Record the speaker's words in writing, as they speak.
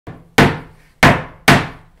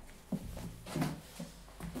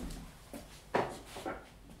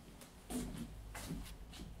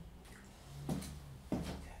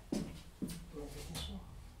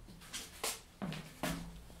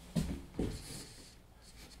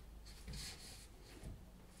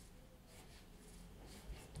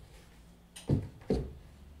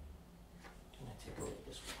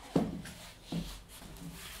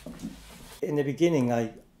in the beginning,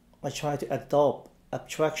 I tried to adopt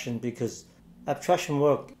abstraction because abstraction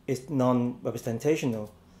work is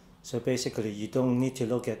non-representational. So basically, you don't need to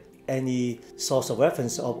look at any source of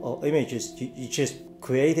reference or images. You just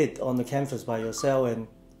create it on the canvas by yourself and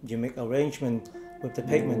you make arrangement with the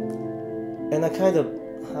pigment. And I kind of,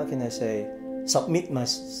 how can I say,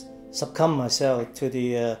 succumb myself to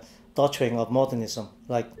the doctrine of modernism,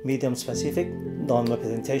 like medium-specific,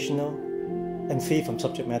 non-representational, and free from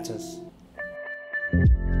subject matters.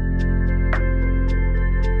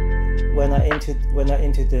 When I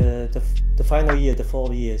enter the final year, the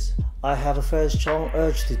 4 years, I have a very strong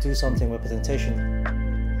urge to do something representational.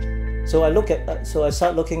 So I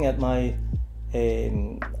start looking at my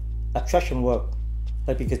abstraction work,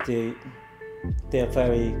 because they are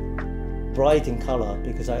very bright in color,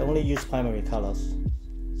 because I only use primary colors.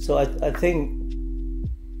 So I think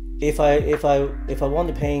if I want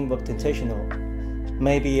to paint representational,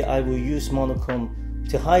 maybe I will use monochrome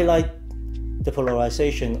to highlight the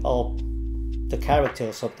polarization of the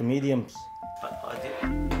characters of the mediums.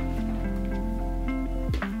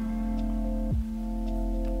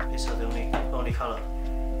 These are the only color.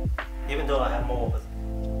 Even though I have more, but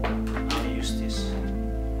I only use this.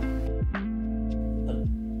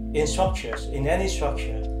 In structures, in any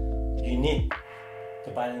structure, you need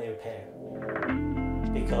the binary pair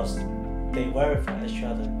because they verify each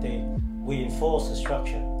other. They reinforce the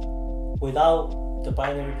structure. Without the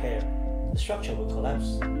binary pair, the structure will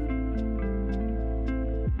collapse.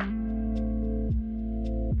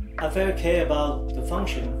 I very care about the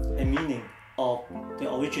function and meaning of the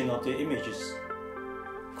origin of the images.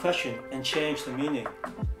 Question and change the meaning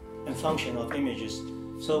and function of images.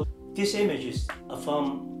 So these images are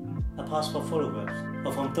from a passport photograph,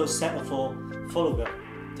 or from those set of 4 photographs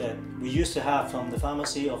that we used to have from the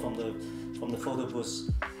pharmacy or from the photo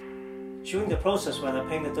booths. During the process when I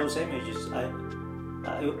painted those images,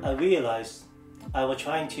 I realized I was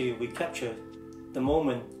trying to recapture the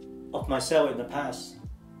moment of myself in the past.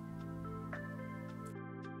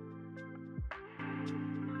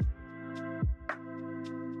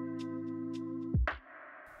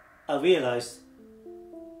 I realized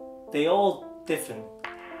they're all different.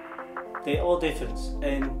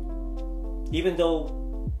 And even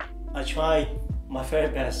though I tried my very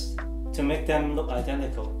best to make them look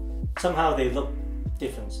identical, somehow they look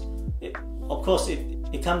different. Of course,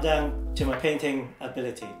 it comes down to my painting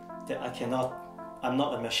ability that I'm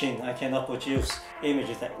not a machine. I cannot produce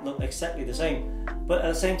images that look exactly the same. But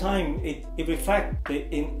at the same time, it reflects the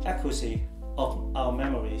inaccuracy of our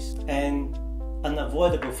memories and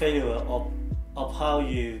unavoidable failure of how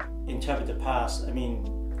you interpret the past. I mean,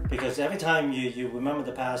 because every time you remember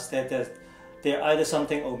the past, they're either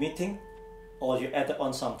something omitting or you add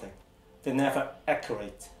on something. They're never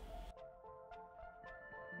accurate.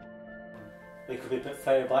 We could be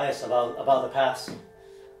very biased about the past.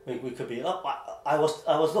 We could be, oh, I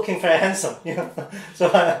was looking very handsome, you know. So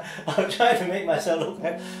I'm trying to make myself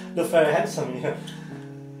look very handsome, you know.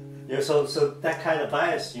 Yeah, so that kind of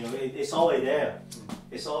bias, you know, it's always there.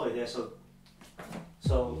 It's always there. So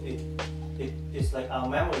it's like our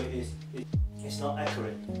memory is not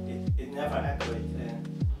accurate. It's never accurate. And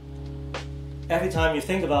every time you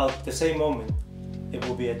think about the same moment, it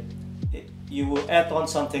will be you will add on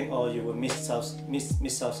something or you will miss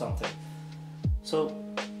out something. So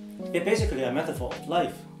it's basically a metaphor of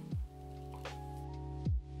life.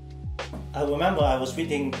 I remember I was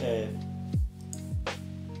reading the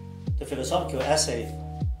philosophical essay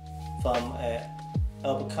from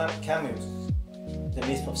Albert Camus, The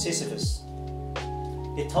Myth of Sisyphus.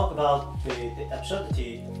 It talked about the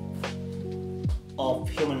absurdity of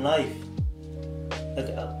human life,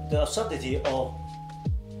 the absurdity of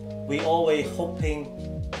we always hoping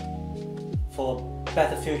for a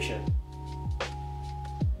better future.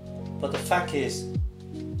 But the fact is,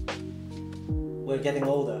 we're getting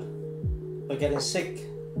older, we're getting sick,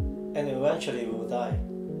 and eventually we will die.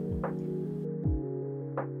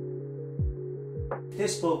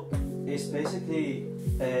 This book is basically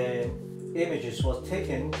images was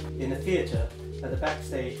taken in the theater at the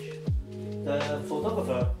backstage. The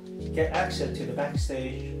photographer get access to the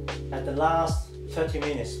backstage at the last 30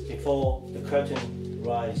 minutes before the curtain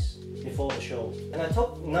rise, before the show. And I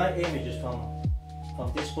took 9 images from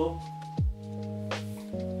this book.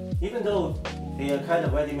 Even though they are kind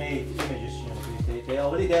of ready-made images, you know, they're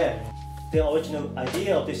already there. The original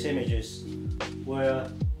idea of these images were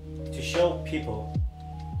to show people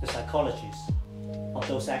the psychologies of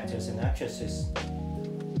those actors and actresses.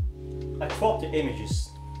 I crop the images.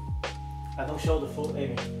 I don't show the full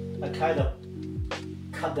image. I kind of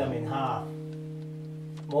cut them in half.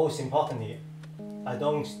 Most importantly, I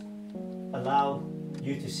don't allow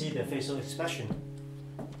you to see the facial expression.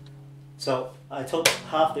 So I took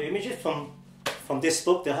half the images from this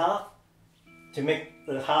book, the half, to make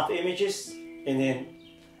the half images, and then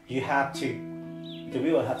the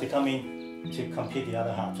viewer have to come in to complete the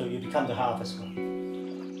other half, so you become the half as well.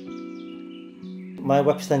 My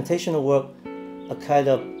representational work are kind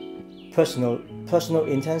of personal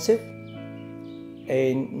intensive,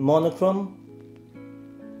 and monochrome,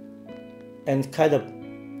 and kind of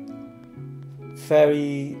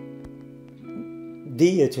very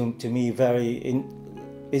dear to me.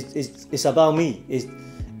 It's about me. It's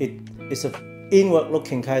an inward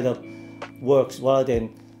looking kind of works, rather than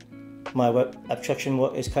my abstraction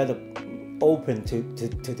work is kind of open to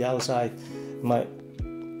the outside. My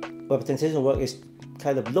representational work is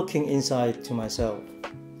kind of looking inside to myself,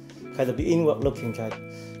 kind of the inward looking kind.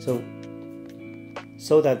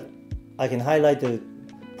 So that I can highlight the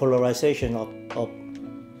polarization of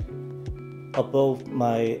both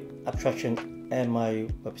my abstraction and my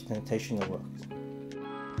representational work.